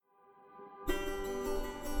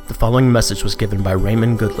following message was given by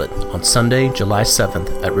Raymond Goodlett on Sunday, July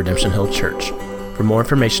 7th at Redemption Hill Church. For more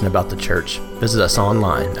information about the church, visit us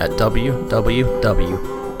online at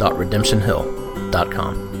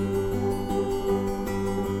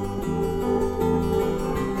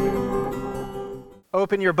www.redemptionhill.com.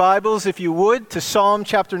 Open your Bibles, if you would, to Psalm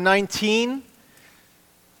chapter 19,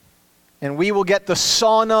 and we will get the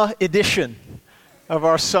sauna edition of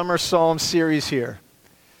our summer psalm series here.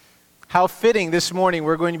 How fitting this morning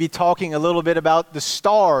we're going to be talking a little bit about the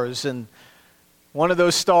stars, and one of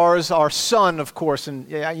those stars, our sun, of course, and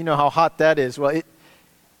yeah, you know how hot that is. Well, it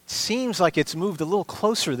seems like it's moved a little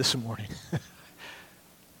closer this morning.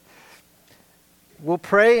 We'll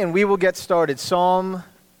pray and we will get started. Psalm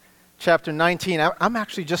chapter 19. I'm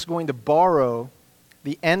actually just going to borrow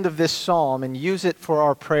the end of this psalm and use it for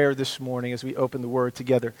our prayer this morning as we open the Word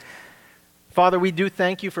together. Father, we do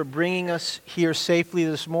thank you for bringing us here safely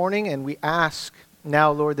this morning, and we ask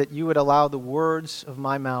now, Lord, that you would allow the words of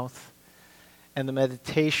my mouth and the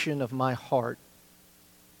meditation of my heart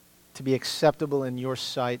to be acceptable in your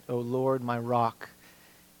sight, O Lord, my rock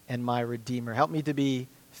and my redeemer. Help me to be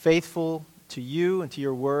faithful to you and to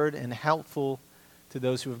your word and helpful to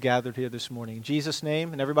those who have gathered here this morning. In Jesus'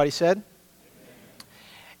 name, and everybody said?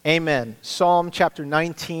 Amen. Psalm chapter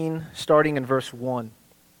 19, starting in verse 1.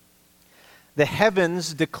 The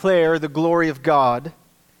heavens declare the glory of God,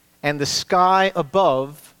 and the sky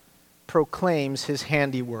above proclaims his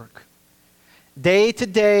handiwork. Day to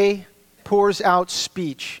day pours out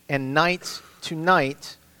speech, and night to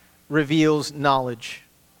night reveals knowledge.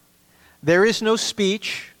 There is no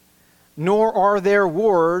speech, nor are there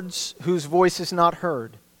words whose voice is not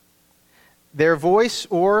heard. Their voice,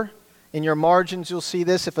 or in your margins you'll see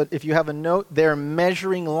this, if you have a note, their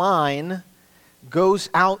measuring line goes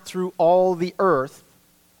out through all the earth,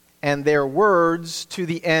 and their words to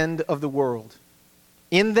the end of the world.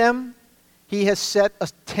 In them he has set a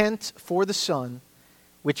tent for the sun,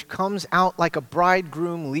 which comes out like a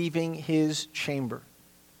bridegroom leaving his chamber,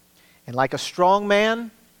 and like a strong man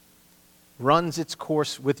runs its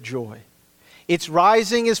course with joy. Its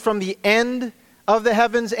rising is from the end of the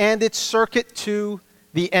heavens, and its circuit to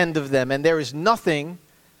the end of them, and there is nothing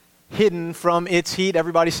hidden from its heat.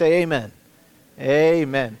 Everybody say amen.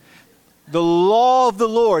 Amen. The law of the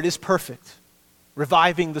Lord is perfect,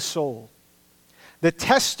 reviving the soul. The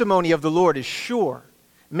testimony of the Lord is sure,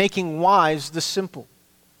 making wise the simple.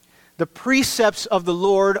 The precepts of the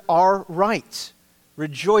Lord are right,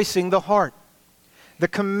 rejoicing the heart. The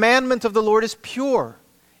commandment of the Lord is pure,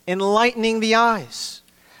 enlightening the eyes.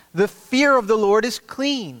 The fear of the Lord is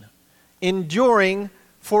clean, enduring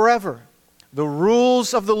forever. The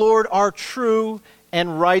rules of the Lord are true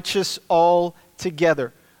and righteous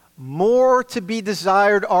altogether. More to be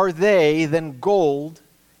desired are they than gold,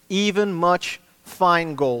 even much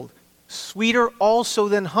fine gold. Sweeter also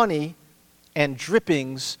than honey and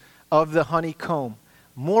drippings of the honeycomb.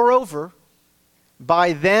 Moreover,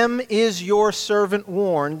 by them is your servant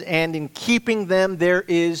warned, and in keeping them there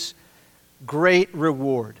is great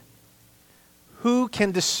reward. Who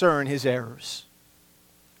can discern his errors?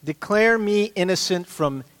 Declare me innocent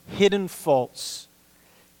from hidden faults.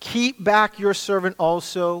 Keep back your servant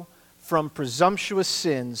also from presumptuous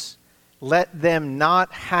sins. Let them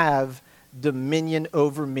not have dominion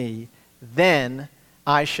over me. Then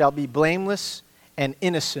I shall be blameless and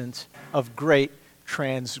innocent of great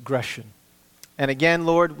transgression. And again,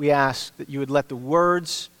 Lord, we ask that you would let the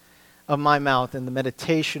words of my mouth and the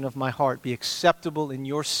meditation of my heart be acceptable in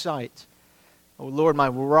your sight. O Lord, my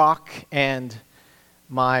rock and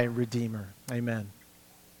my redeemer. Amen.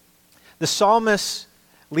 The psalmist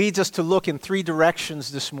leads us to look in three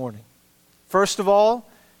directions this morning. First of all,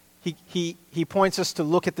 he points us to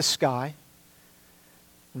look at the sky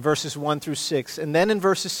in verses 1 through 6. And then in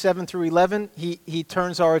verses 7 through 11, he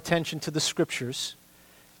turns our attention to the scriptures.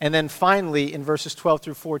 And then finally, in verses 12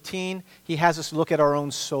 through 14, he has us look at our own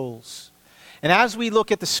souls. And as we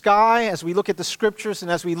look at the sky, as we look at the scriptures, and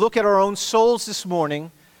as we look at our own souls this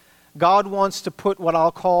morning, God wants to put what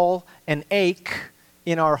I'll call an ache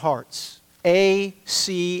in our hearts.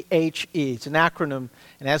 A-C-H-E. It's an acronym.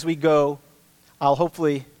 And as we go, I'll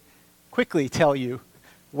hopefully quickly tell you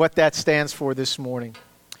what that stands for this morning.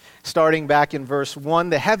 Starting back in verse 1,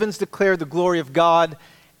 the heavens declare the glory of God,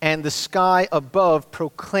 and the sky above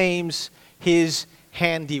proclaims his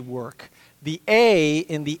handiwork. The A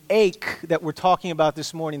in the ache that we're talking about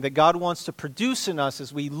this morning, that God wants to produce in us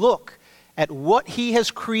as we look at what he has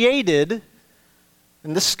created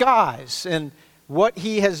in the skies and what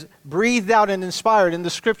he has breathed out and inspired in the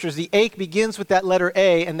scriptures. The ache begins with that letter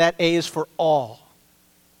A, and that A is for awe.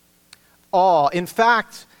 Awe. In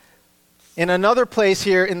fact, In another place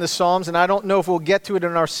here in the Psalms, and I don't know if we'll get to it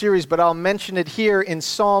in our series, but I'll mention it here in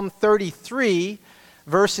Psalm 33,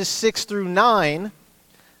 verses 6 through 9.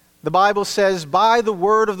 The Bible says, "By the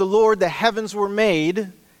word of the Lord the heavens were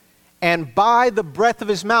made, and by the breath of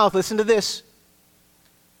his mouth," listen to this,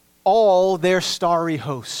 "all their starry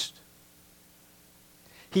host.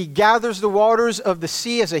 He gathers the waters of the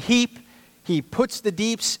sea as a heap. He puts the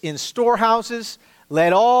deeps in storehouses.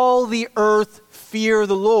 Let all the earth fear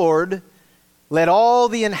the Lord. Let all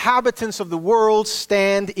the inhabitants of the world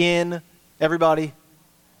stand in," everybody,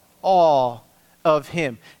 "awe of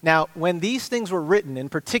him." Now, when these things were written, in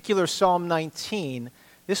particular Psalm 19,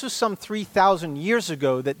 this was some 3,000 years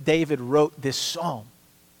ago that David wrote this psalm.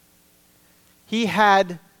 He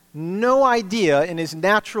had no idea in his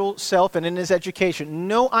natural self and in his education,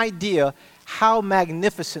 no idea how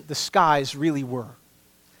magnificent the skies really were.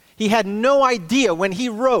 He had no idea when he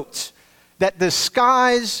wrote that the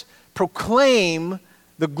skies proclaim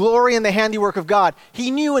the glory and the handiwork of God. He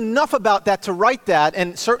knew enough about that to write that,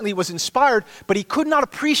 and certainly was inspired, but he could not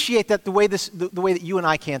appreciate that the way that you and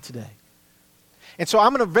I can today. And so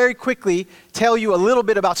I'm going to very quickly tell you a little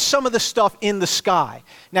bit about some of the stuff in the sky.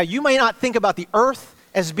 Now, you may not think about the earth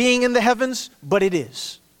as being in the heavens, but it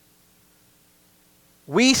is.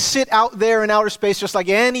 We sit out there in outer space just like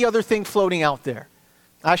any other thing floating out there.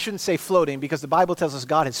 I shouldn't say floating, because the Bible tells us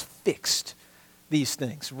God has fixed these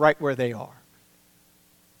things right where they are.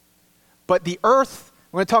 But the earth,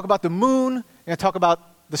 we're going to talk about the moon, we're going to talk about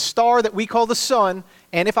the star that we call the sun,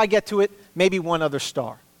 and if I get to it, maybe one other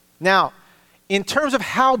star. Now, in terms of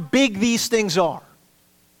how big these things are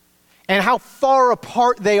and how far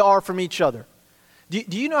apart they are from each other, do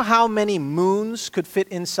you know how many moons could fit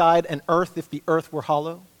inside an earth if the earth were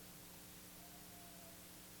hollow?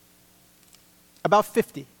 About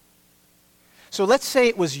 50. So let's say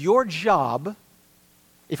it was your job,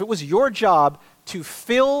 if it was your job to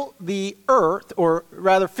fill the earth, or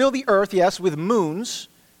rather fill the earth, yes, with moons,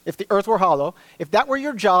 if the earth were hollow, if that were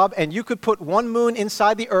your job and you could put one moon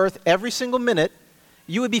inside the earth every single minute,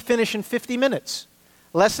 you would be finished in 50 minutes.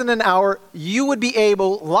 Less than an hour, you would be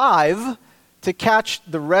able live to catch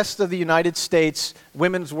the rest of the United States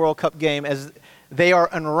Women's World Cup game as they are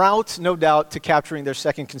en route, no doubt, to capturing their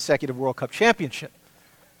second consecutive World Cup championship.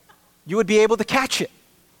 You would be able to catch it.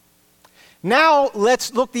 Now,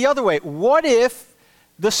 let's look the other way. What if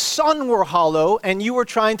the sun were hollow and you were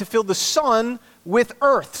trying to fill the sun with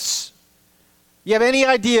earths? You have any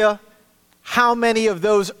idea how many of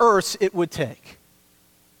those earths it would take?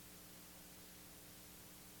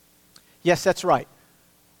 Yes, that's right.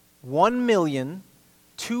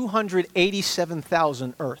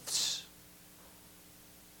 1,287,000 earths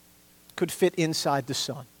could fit inside the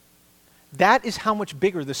sun. That is how much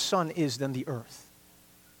bigger the sun is than the earth.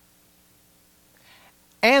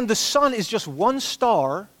 And the sun is just one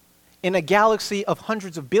star in a galaxy of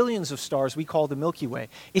hundreds of billions of stars we call the Milky Way.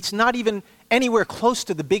 It's not even anywhere close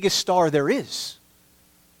to the biggest star there is.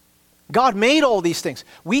 God made all these things.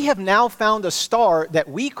 We have now found a star that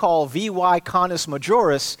we call VY Canis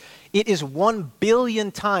Majoris. It is 1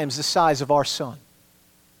 billion times the size of our sun.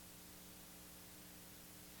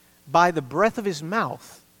 By the breath of his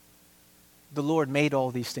mouth, the Lord made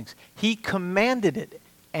all these things. He commanded it,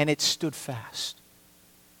 and it stood fast.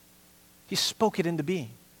 He spoke it into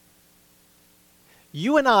being.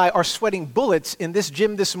 You and I are sweating bullets in this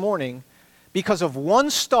gym this morning because of one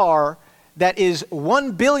star that is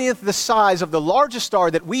 1 billionth the size of the largest star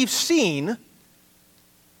that we've seen,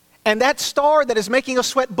 and that star that is making us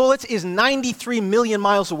sweat bullets is 93 million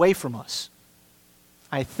miles away from us.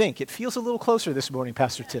 I think. It feels a little closer this morning,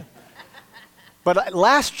 Pastor Tim. But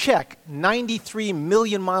last check, 93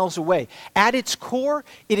 million miles away. At its core,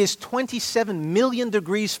 it is 27 million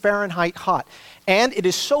degrees Fahrenheit hot. And it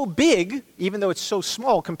is so big, even though it's so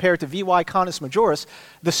small compared to VY Canis Majoris,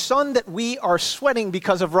 the sun that we are sweating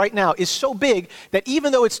because of right now is so big that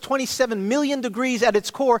even though it's 27 million degrees at its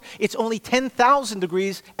core, it's only 10,000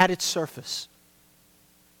 degrees at its surface.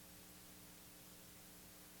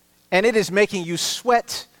 And it is making you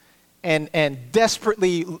sweat and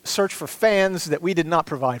desperately search for fans that we did not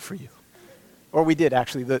provide for you. Or we did,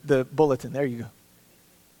 actually, the bulletin. There you go.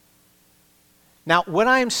 Now, what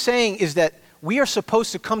I am saying is that we are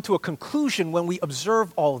supposed to come to a conclusion when we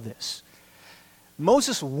observe all this.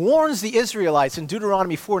 Moses warns the Israelites in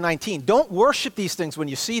Deuteronomy 4:19, don't worship these things when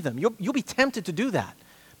you see them. You'll be tempted to do that,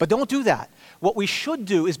 but don't do that. What we should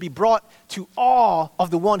do is be brought to awe of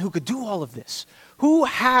the one who could do all of this. Who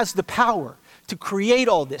has the power to create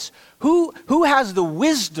all this? Who has the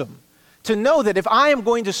wisdom to know that if I am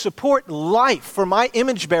going to support life for my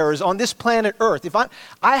image bearers on this planet Earth, if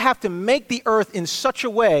I have to make the earth in such a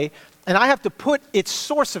way and I have to put its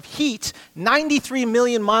source of heat 93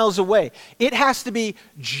 million miles away. It has to be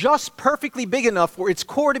just perfectly big enough for its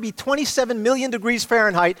core to be 27 million degrees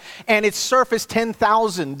Fahrenheit and its surface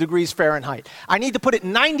 10,000 degrees Fahrenheit. I need to put it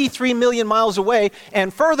 93 million miles away,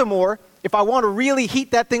 and furthermore, if I want to really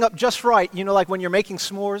heat that thing up just right, you know, like when you're making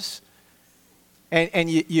s'mores, and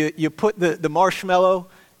you put the marshmallow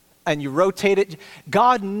and you rotate it,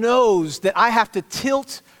 God knows that I have to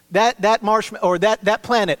tilt that marshmallow, or that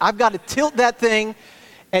planet. I've got to tilt that thing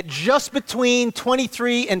at just between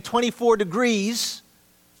 23 and 24 degrees,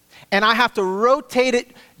 and I have to rotate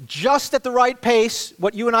it just at the right pace,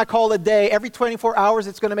 what you and I call a day. Every 24 hours,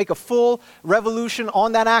 it's going to make a full revolution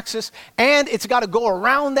on that axis, and it's got to go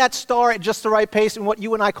around that star at just the right pace in what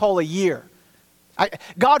you and I call a year.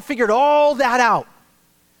 God figured all that out.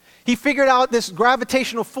 He figured out this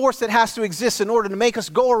gravitational force that has to exist in order to make us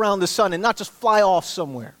go around the sun and not just fly off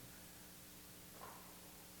somewhere.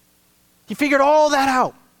 He figured all that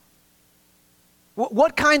out.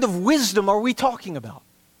 What kind of wisdom are we talking about?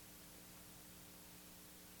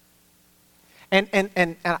 And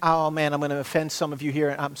oh man, I'm going to offend some of you here,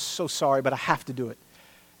 and I'm so sorry, but I have to do it.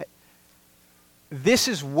 This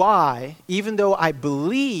is why, even though I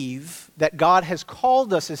believe that God has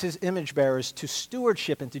called us as his image bearers to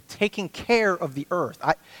stewardship and to taking care of the earth,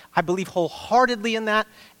 I believe wholeheartedly in that,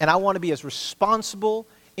 and I want to be as responsible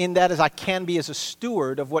in that as I can be as a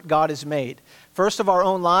steward of what God has made. First of our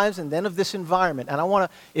own lives and then of this environment. And I want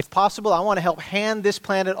to, if possible, I want to help hand this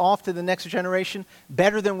planet off to the next generation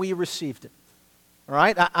better than we received it. All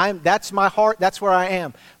right? That's my heart. That's where I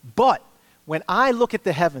am. But when I look at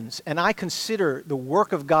the heavens and I consider the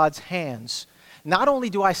work of God's hands, not only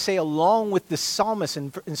do I say along with the psalmist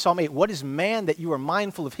in Psalm 8, what is man that you are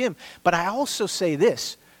mindful of him? But I also say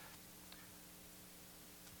this.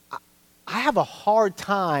 I have a hard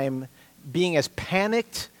time being as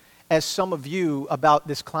panicked as some of you about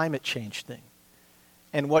this climate change thing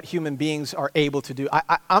and what human beings are able to do.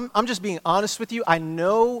 I'm just being honest with you. I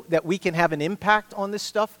know that we can have an impact on this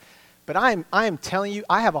stuff, but I am telling you,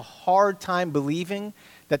 I have a hard time believing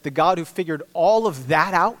that the God who figured all of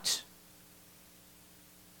that out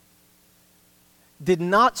did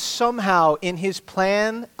not somehow in his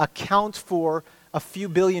plan account for a few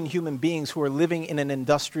billion human beings who are living in an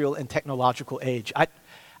industrial and technological age.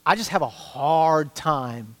 I just have a hard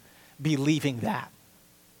time believing that.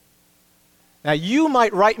 Now, you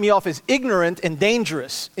might write me off as ignorant and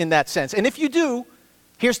dangerous in that sense. And if you do,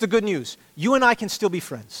 here's the good news. You and I can still be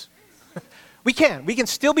friends. We can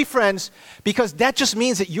still be friends, because that just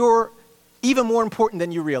means that you're even more important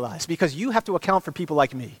than you realize, because you have to account for people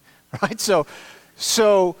like me, right?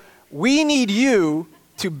 So we need you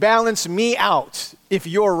to balance me out if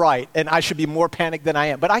you're right, and I should be more panicked than I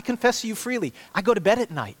am. But I confess to you freely, I go to bed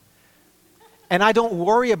at night, and I don't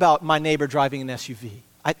worry about my neighbor driving an SUV.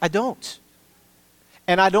 I don't.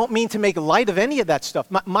 And I don't mean to make light of any of that stuff.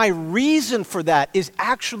 My reason for that is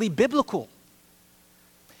actually biblical.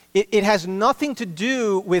 It has nothing to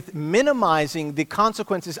do with minimizing the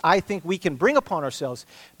consequences I think we can bring upon ourselves,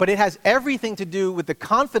 but it has everything to do with the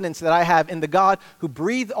confidence that I have in the God who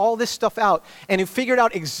breathed all this stuff out and who figured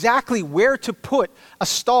out exactly where to put a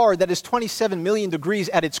star that is 27 million degrees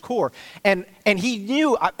at its core. And he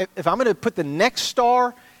knew, if I'm going to put the next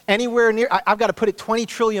star anywhere near, I've got to put it 20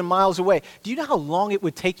 trillion miles away. Do you know how long it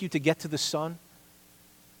would take you to get to the sun?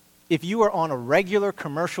 If you were on a regular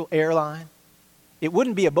commercial airline, it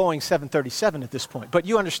wouldn't be a Boeing 737 at this point. But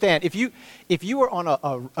you understand, if you were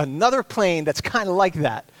on another plane that's kind of like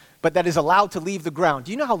that, but that is allowed to leave the ground,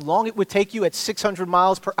 do you know how long it would take you at 600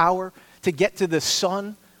 miles per hour to get to the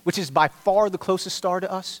sun, which is by far the closest star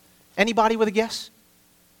to us? Anybody with a guess?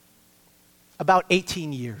 About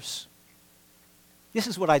 18 years. This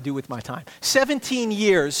is what I do with my time. 17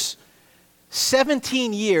 years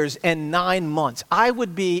and 9 months.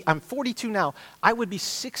 I'm 42 now. I would be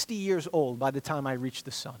 60 years old by the time I reach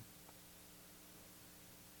the sun.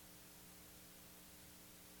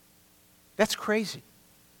 That's crazy.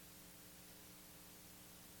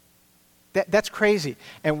 That's crazy.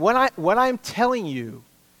 And what I'm telling you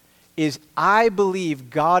is I believe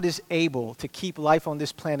God is able to keep life on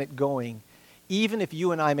this planet going, even if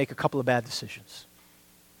you and I make a couple of bad decisions.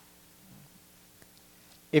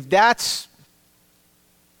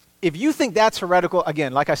 If you think that's heretical,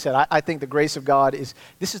 again, like I said, I think the grace of God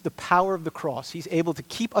this is the power of the cross. He's able to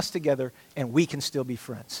keep us together, and we can still be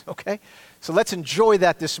friends, okay? So let's enjoy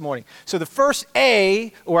that this morning. So the first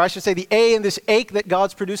A, or I should say the A in this ache that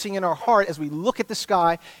God's producing in our heart as we look at the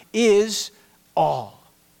sky, is awe.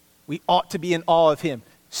 We ought to be in awe of him.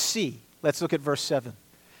 C, let's look at verse 7.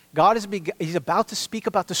 He's about to speak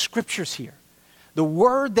about the scriptures here. the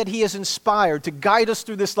word that he has inspired to guide us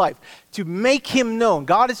through this life, to make him known.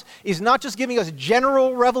 God is not just giving us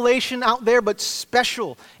general revelation out there, but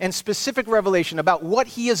special and specific revelation about what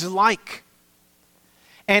he is like.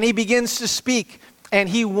 And he begins to speak, and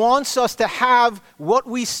he wants us to have what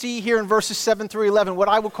we see here in verses 7 through 11, what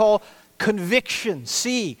I would call conviction.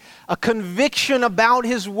 See, a conviction about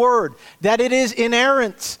his word, that it is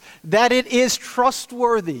inerrant, that it is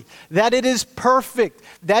trustworthy, that it is perfect,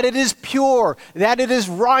 that it is pure, that it is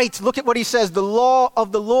right. Look at what he says. The law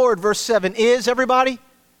of the Lord, verse 7, is, everybody?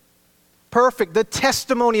 Perfect. The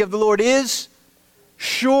testimony of the Lord is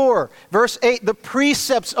sure. Verse 8, the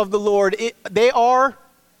precepts of the Lord, they are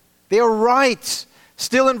right.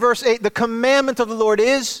 Still in verse 8, the commandment of the Lord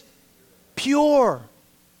is pure.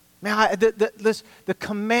 Man, the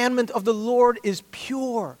commandment of the Lord is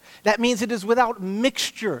pure. That means it is without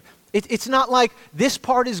mixture. It's not like this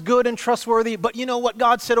part is good and trustworthy, but you know what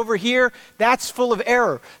God said over here? That's full of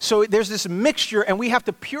error. So there's this mixture, and we have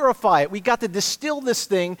to purify it. We got to distill this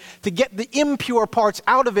thing to get the impure parts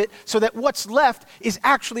out of it so that what's left is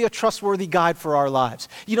actually a trustworthy guide for our lives.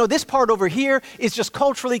 You know, this part over here is just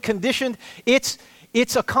culturally conditioned. It's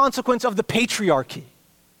a consequence of the patriarchy.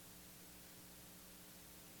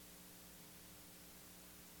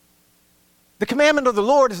 The commandment of the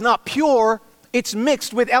Lord is not pure, it's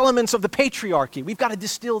mixed with elements of the patriarchy. We've got to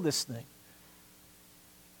distill this thing.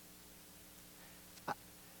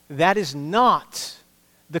 That is not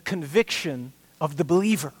the conviction of the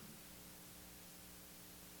believer.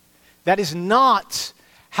 That is not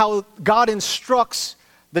how God instructs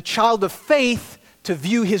the child of faith to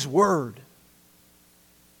view his word.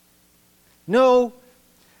 No,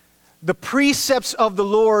 the precepts of the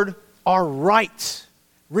Lord are right.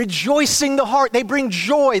 Rejoicing the heart, they bring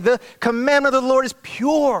joy. The commandment of the Lord is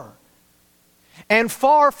pure. And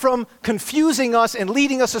far from confusing us and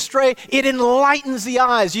leading us astray, it enlightens the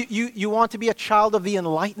eyes. You want to be a child of the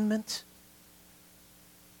enlightenment?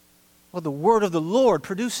 Well, the word of the Lord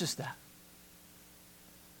produces that.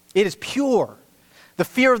 It is pure. The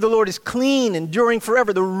fear of the Lord is clean, enduring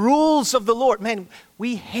forever. The rules of the Lord, man,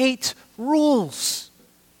 we hate rules.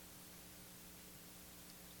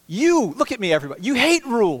 Look at me, everybody. You hate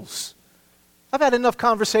rules. I've had enough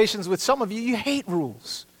conversations with some of you. You hate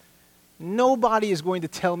rules. Nobody is going to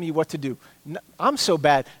tell me what to do. I'm so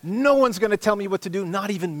bad. No one's going to tell me what to do,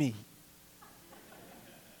 not even me.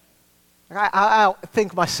 I'll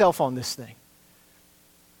think myself on this thing.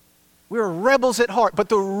 We're rebels at heart, but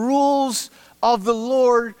the rules of the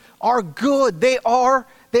Lord are good. They are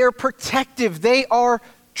protective. They are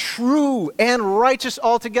true and righteous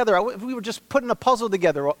altogether. We were just putting a puzzle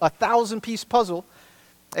together, a 1,000-piece puzzle.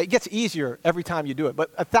 It gets easier every time you do it,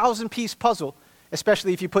 but a 1,000-piece puzzle,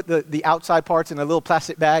 especially if you put the outside parts in a little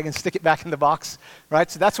plastic bag and stick it back in the box, right?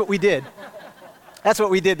 So that's what we did. That's what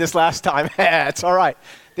we did this last time. It's all right.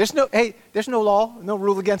 There's no law, no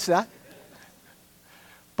rule against that.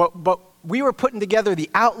 But we were putting together the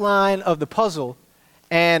outline of the puzzle.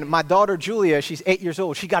 And my daughter, Julia, she's 8 years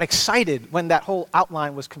old. She got excited when that whole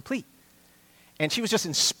outline was complete. And she was just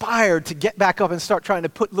inspired to get back up and start trying to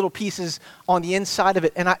put little pieces on the inside of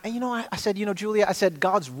it. And I said, Julia, I said,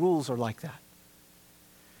 God's rules are like that.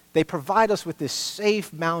 They provide us with this safe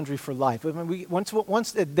boundary for life.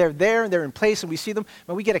 Once they're there and they're in place and we see them,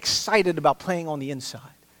 we get excited about playing on the inside.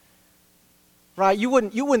 Right? You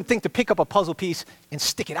wouldn't think to pick up a puzzle piece and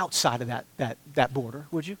stick it outside of that border,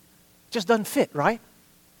 would you? It just doesn't fit, right?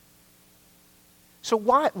 So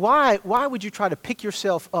why would you try to pick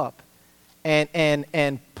yourself up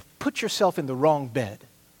and put yourself in the wrong bed?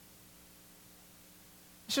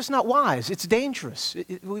 It's just not wise. It's dangerous.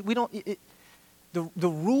 The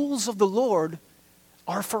rules of the Lord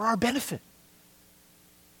are for our benefit.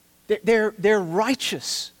 They're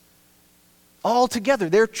righteous altogether.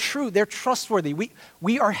 They're true. They're trustworthy.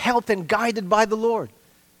 We are helped and guided by the Lord.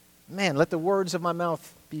 Man, let the words of my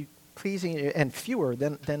mouth be pleasing and fewer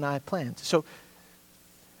than I planned. So,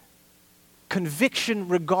 conviction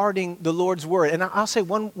regarding the Lord's word. And I'll say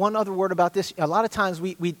one other word about this. A lot of times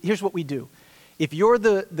here's what we do. If you're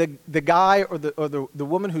the guy or the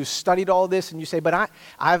woman who's studied all this and you say, but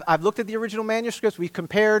I've looked at the original manuscripts, we've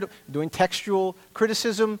compared, doing textual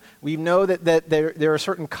criticism, we know that there are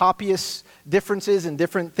certain copyist differences and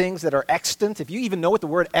different things that are extant. If you even know what the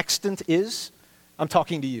word extant is, I'm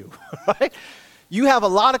talking to you, right? You have a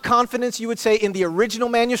lot of confidence, you would say, in the original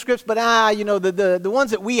manuscripts, but the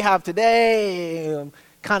ones that we have today,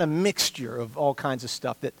 kind of mixture of all kinds of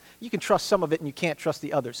stuff that you can trust some of it and you can't trust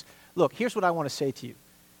the others. Look, here's what I want to say to you.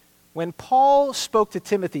 When Paul spoke to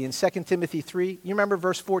Timothy in 2 Timothy 3, you remember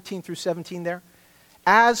verse 14 through 17 there?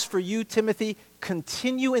 as for you, Timothy,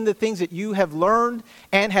 continue in the things that you have learned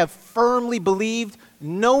and have firmly believed,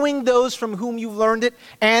 knowing those from whom you've learned it,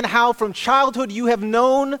 and how from childhood you have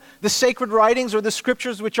known the sacred writings or the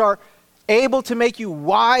scriptures which are able to make you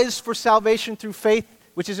wise for salvation through faith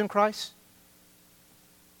which is in Christ.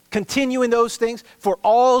 Continue in those things, for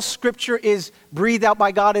all Scripture is breathed out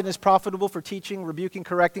by God and is profitable for teaching, rebuking,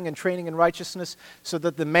 correcting, and training in righteousness, so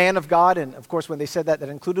that the man of God, and of course when they said that, that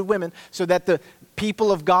included women, so that the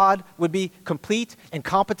people of God would be complete and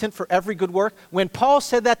competent for every good work. When Paul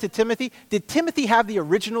said that to Timothy, did Timothy have the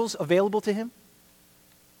originals available to him?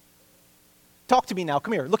 Talk to me now.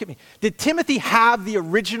 Come here. Look at me. Did Timothy have the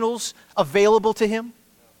originals available to him?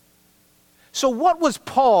 So what was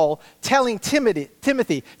Paul telling Timothy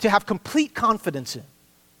to have complete confidence in?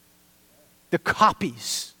 The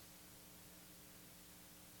copies,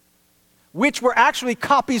 which were actually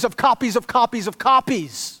copies of copies of copies of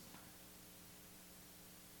copies.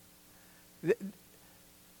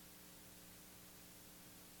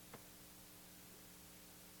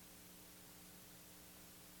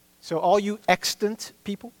 So all you extant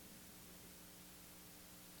people,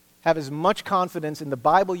 have as much confidence in the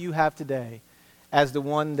Bible you have today as the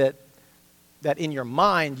one that in your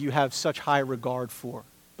mind you have such high regard for,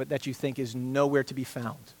 but that you think is nowhere to be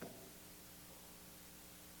found.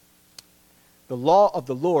 The law of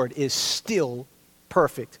the Lord is still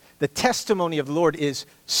perfect. The testimony of the Lord is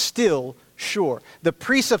still sure. The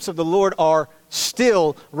precepts of the Lord are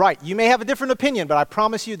still right. You may have a different opinion, but I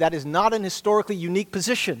promise you that is not an historically unique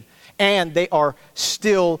position. And they are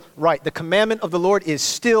still right. The commandment of the Lord is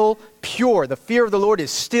still pure. The fear of the Lord is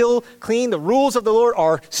still clean. The rules of the Lord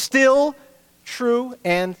are still true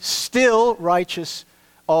and still righteous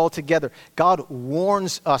altogether. God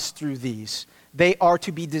warns us through these. They are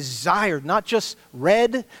to be desired, not just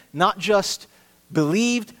read, not just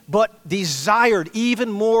believed, but desired even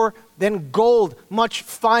more than gold, much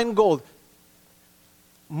fine gold.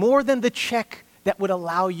 More than the check that would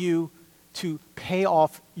allow you to pay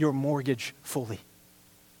off your mortgage fully.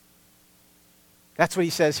 That's what he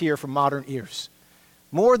says here for modern ears.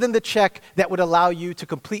 More than the check that would allow you to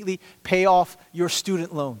completely pay off your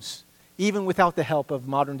student loans, even without the help of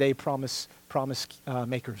modern day promise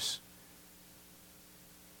makers.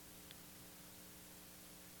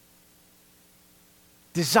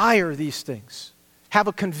 Desire these things. Have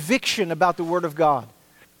a conviction about the Word of God.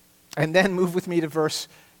 And then move with me to verse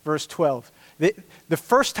 12. The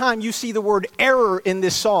first time you see the word error in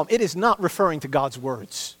this psalm, it is not referring to God's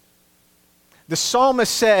words. The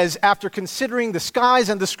psalmist says, after considering the skies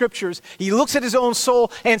and the scriptures, he looks at his own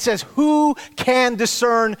soul and says, who can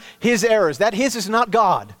discern his errors? That his is not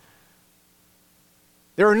God.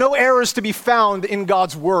 There are no errors to be found in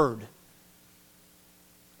God's word.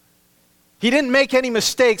 He didn't make any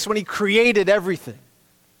mistakes when he created everything.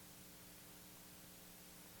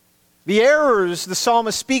 The errors the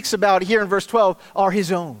psalmist speaks about here in verse 12 are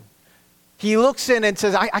his own. He looks in and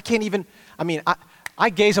says, I can't even, I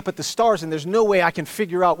gaze up at the stars and there's no way I can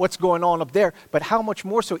figure out what's going on up there, but how much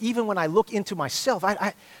more so even when I look into myself,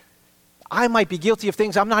 I might be guilty of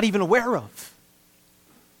things I'm not even aware of.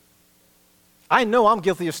 I know I'm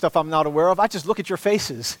guilty of stuff I'm not aware of. I just look at your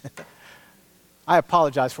faces. I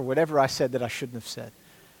apologize for whatever I said that I shouldn't have said.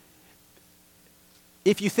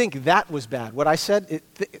 If you think that was bad, what I said,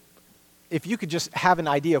 if you could just have an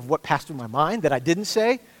idea of what passed through my mind that I didn't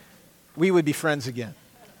say, we would be friends again.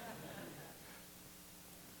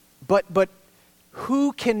 But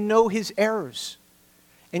who can know his errors?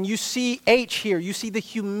 And you see H here, you see the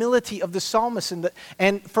humility of the psalmist.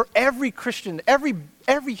 And for every Christian, every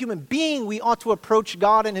human being, we ought to approach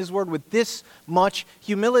God and his word with this much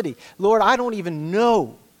humility. Lord, I don't even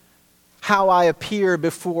know how I appear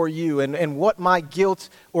before you and what my guilt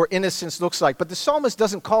or innocence looks like. But the psalmist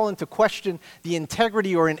doesn't call into question the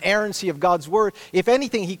integrity or inerrancy of God's word. If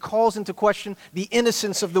anything, he calls into question the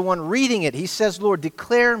innocence of the one reading it. He says, Lord,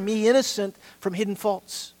 declare me innocent from hidden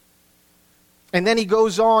faults. And then he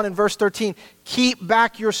goes on in verse 13, keep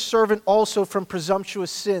back your servant also from presumptuous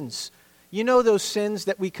sins. You know those sins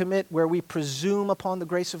that we commit where we presume upon the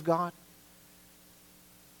grace of God?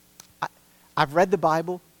 I've read the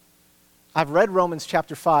Bible. I've read Romans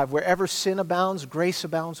chapter 5. Wherever sin abounds, grace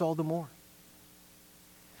abounds all the more.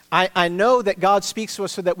 I know that God speaks to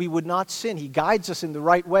us so that we would not sin. He guides us in the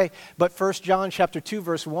right way. But 1 John chapter 2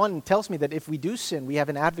 verse 1 tells me that if we do sin, we have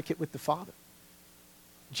an advocate with the Father.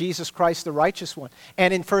 Jesus Christ, the righteous one.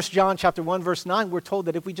 And in 1 John chapter 1 verse 9, we're told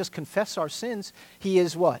that if we just confess our sins, he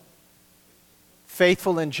is what?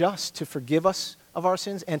 Faithful and just to forgive us of our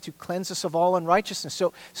sins and to cleanse us of all unrighteousness.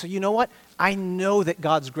 So you know what? I know that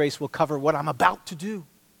God's grace will cover what I'm about to do.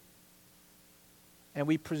 and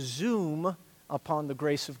we presume upon the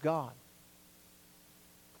grace of God.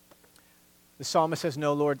 The psalmist says,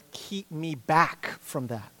 no, Lord, keep me back from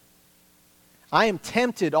that. I am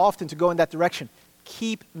tempted often to go in that direction.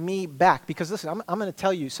 Keep me back. Because listen, I'm going to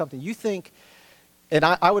tell you something. You think, and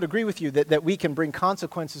I would agree with you, that we can bring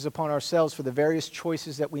consequences upon ourselves for the various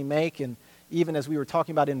choices that we make. And even as we were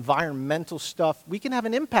talking about environmental stuff, we can have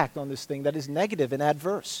an impact on this thing that is negative and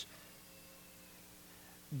adverse.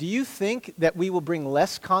 Do you think that we will bring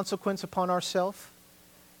less consequence upon ourselves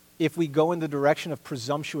if we go in the direction of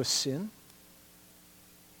presumptuous sin?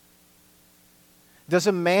 Does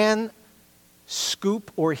a man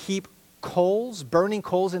scoop or heap coals, burning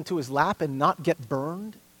coals, into his lap and not get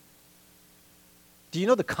burned? Do you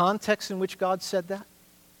know the context in which God said that?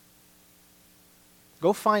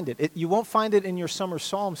 Go find it. You won't find it in your summer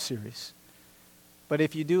psalm series. But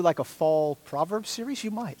if you do like a fall Proverbs series,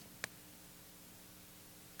 you might.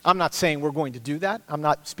 I'm not saying we're going to do that. I'm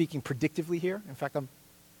not speaking predictively here. In fact,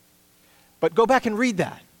 but go back and read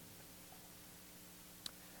that.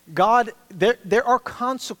 God, there are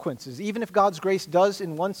consequences. Even if God's grace does,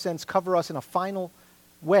 in one sense, cover us in a final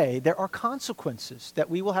way, there are consequences that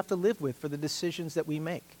we will have to live with for the decisions that we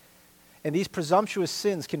make. And these presumptuous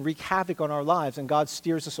sins can wreak havoc on our lives, and God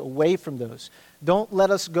steers us away from those. Don't let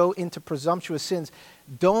us go into presumptuous sins.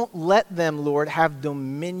 Don't let them, Lord, have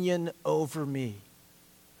dominion over me.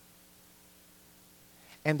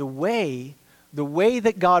 And the way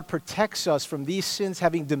that God protects us from these sins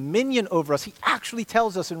having dominion over us, he actually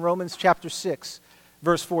tells us in Romans chapter 6,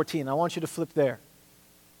 verse 14. I want you to flip there.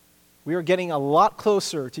 We are getting a lot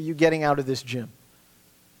closer to you getting out of this gym.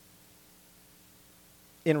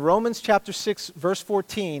 In Romans chapter 6, verse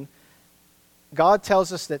 14, God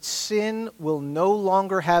tells us that sin will no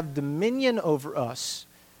longer have dominion over us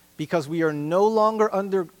because we are no longer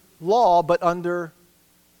under law but under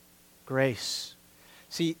grace.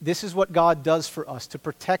 See, this is what God does for us to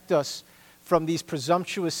protect us from these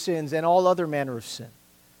presumptuous sins and all other manner of sin,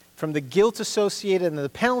 from the guilt associated and the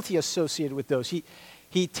penalty associated with those.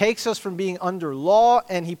 He takes us from being under law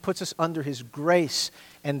and he puts us under his grace.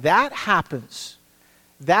 And that happens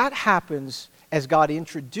as God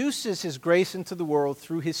introduces his grace into the world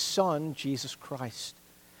through his Son, Jesus Christ.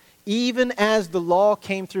 Even as the law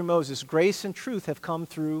came through Moses, grace and truth have come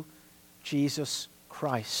through Jesus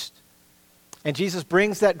Christ. And Jesus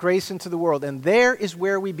brings that grace into the world. And there is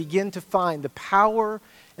where we begin to find the power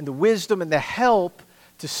and the wisdom and the help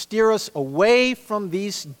to steer us away from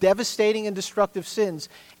these devastating and destructive sins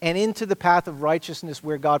and into the path of righteousness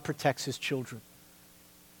where God protects his children.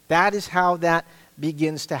 That is how that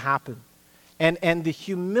begins to happen. And the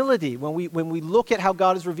humility, when we look at how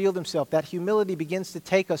God has revealed himself, that humility begins to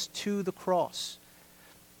take us to the cross.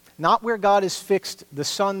 Not where God has fixed the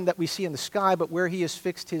sun that we see in the sky, but where he has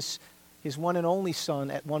fixed his one and only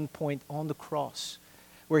Son at one point on the cross,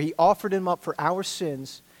 where he offered him up for our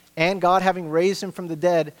sins, and God, having raised him from the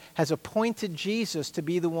dead, has appointed Jesus to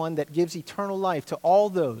be the one that gives eternal life to all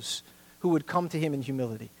those who would come to him in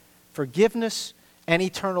humility. Forgiveness and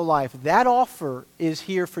eternal life. That offer is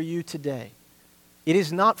here for you today. It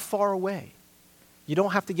is not far away. You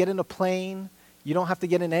don't have to get in a plane. You don't have to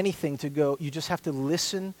get in anything to go. You just have to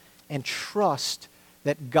listen and trust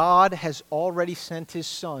that God has already sent his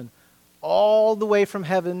Son all the way from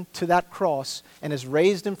heaven to that cross and has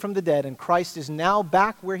raised him from the dead, and Christ is now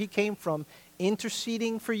back where he came from,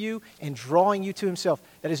 interceding for you and drawing you to himself.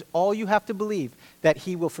 That is all you have to believe, that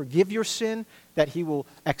he will forgive your sin, that he will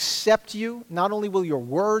accept you. Not only will your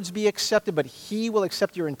words be accepted, but he will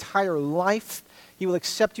accept your entire life. He will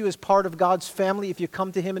accept you as part of God's family if you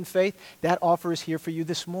come to him in faith. That offer is here for you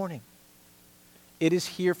this morning. It is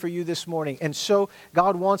here for you this morning. And so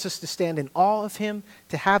God wants us to stand in awe of him,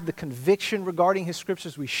 to have the conviction regarding his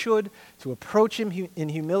scriptures we should, to approach him in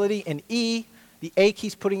humility. And the ache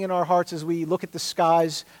he's putting in our hearts as we look at the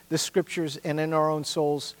skies, the scriptures, and in our own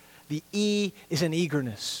souls, the E is an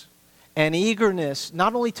eagerness. An eagerness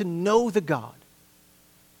not only to know the God,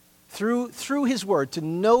 through his word, to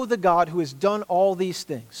know the God who has done all these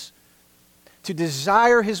things, to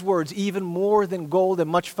desire his words even more than gold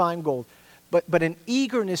and much fine gold, but an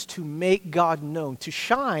eagerness to make God known, to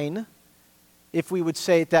shine, if we would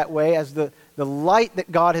say it that way, as the light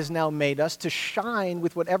that God has now made us, to shine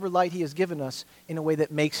with whatever light he has given us in a way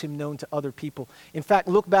that makes him known to other people. In fact,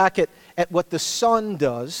 look back at what the sun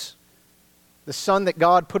does, the sun that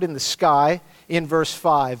God put in the sky in verse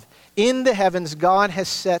 5. In the heavens, God has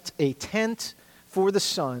set a tent for the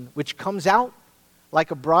sun, which comes out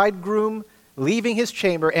like a bridegroom leaving his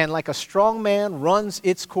chamber, and like a strong man runs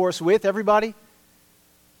its course with, everybody,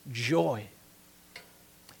 joy.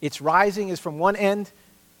 Its rising is from one end,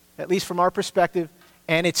 at least from our perspective,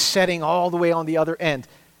 and it's setting all the way on the other end.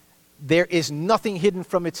 There is nothing hidden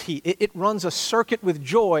from its heat. It runs a circuit with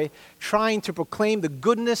joy, trying to proclaim the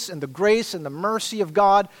goodness and the grace and the mercy of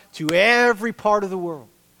God to every part of the world,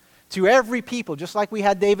 to every people. Just like we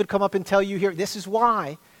had David come up and tell you here, this is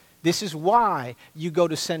why you go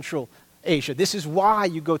to Central Asia. This is why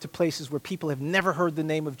you go to places where people have never heard the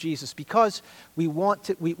name of Jesus, because we want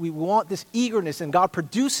this eagerness, and God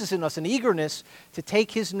produces in us an eagerness to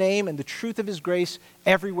take his name and the truth of his grace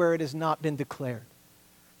everywhere it has not been declared.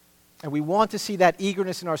 And we want to see that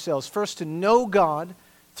eagerness in ourselves, first to know God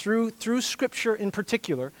through Scripture in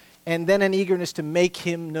particular, and then an eagerness to make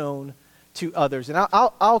him known to others. And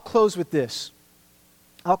I'll close with this.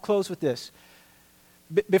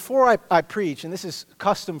 Before I preach, and this is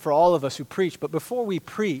custom for all of us who preach, but before we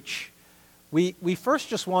preach, we first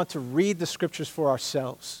just want to read the Scriptures for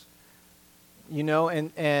ourselves,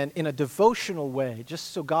 and in a devotional way,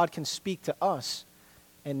 just so God can speak to us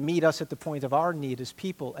and meet us at the point of our need as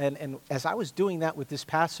people. And as I was doing that with this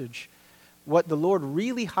passage, what the Lord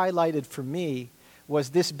really highlighted for me was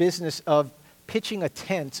this business of pitching a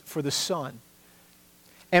tent for the sun.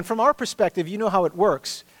 And from our perspective, you know how it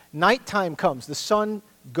works. Nighttime comes, the sun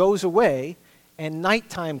goes away, and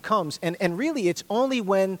nighttime comes. And really, it's only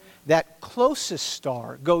when that closest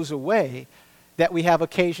star goes away that we have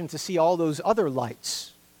occasion to see all those other lights.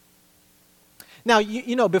 Now,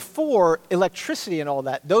 before electricity and all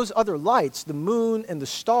that, those other lights, the moon and the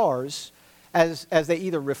stars, as they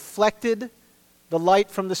either reflected the light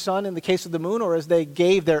from the sun in the case of the moon, or as they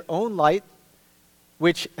gave their own light,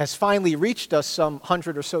 which has finally reached us some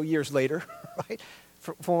 100 or so years later, right?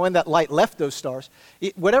 From when that light left those stars.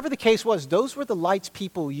 Whatever the case was, those were the lights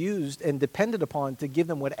people used and depended upon to give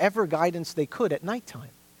them whatever guidance they could at nighttime.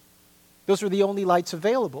 Those were the only lights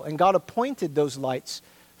available, and God appointed those lights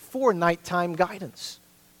for nighttime guidance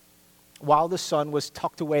while the sun was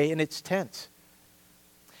tucked away in its tent.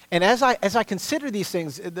 And as I consider these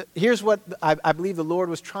things, here's what I believe the Lord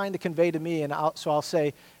was trying to convey to me, and so I'll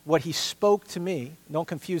say what he spoke to me. Don't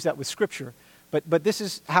confuse that with Scripture. But this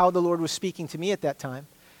is how the Lord was speaking to me at that time.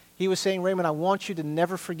 He was saying, Raymond, I want you to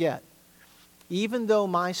never forget, even though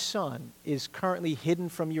my son is currently hidden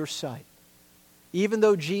from your sight, even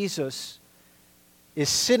though Jesus is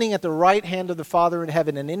sitting at the right hand of the Father in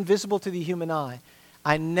heaven and invisible to the human eye,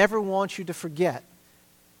 I never want you to forget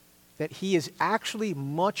that he is actually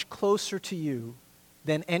much closer to you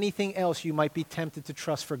than anything else you might be tempted to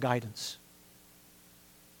trust for guidance.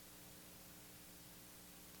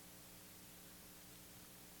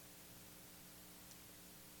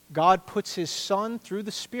 God puts his Son through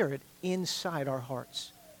the Spirit inside our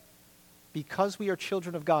hearts. Because we are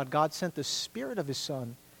children of God, God sent the Spirit of his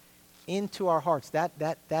Son into our hearts. That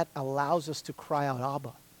allows us to cry out,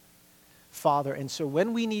 Abba, Father. And so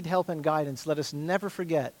when we need help and guidance, let us never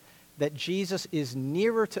forget that Jesus is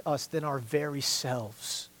nearer to us than our very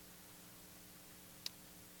selves.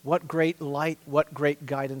 What great light, what great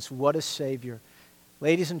guidance, what a Savior.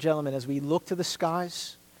 Ladies and gentlemen, as we look to the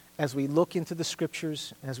skies, as we look into the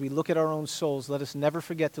Scriptures, as we look at our own souls, let us never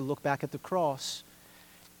forget to look back at the cross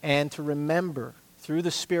and to remember through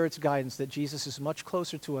the Spirit's guidance that Jesus is much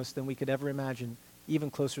closer to us than we could ever imagine,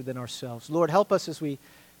 even closer than ourselves. Lord, help us as we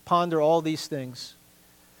ponder all these things.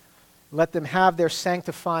 Let them have their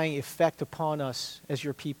sanctifying effect upon us as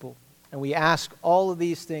your people. And we ask all of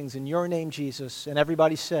these things in your name, Jesus. And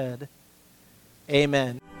everybody said,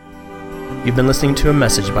 Amen. You've been listening to a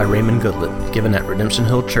message by Raymond Goodlett given at Redemption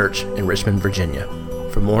Hill Church in Richmond, Virginia.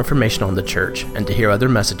 For more information on the church and to hear other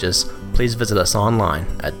messages, please visit us online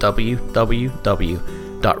at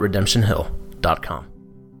www.redemptionhill.com.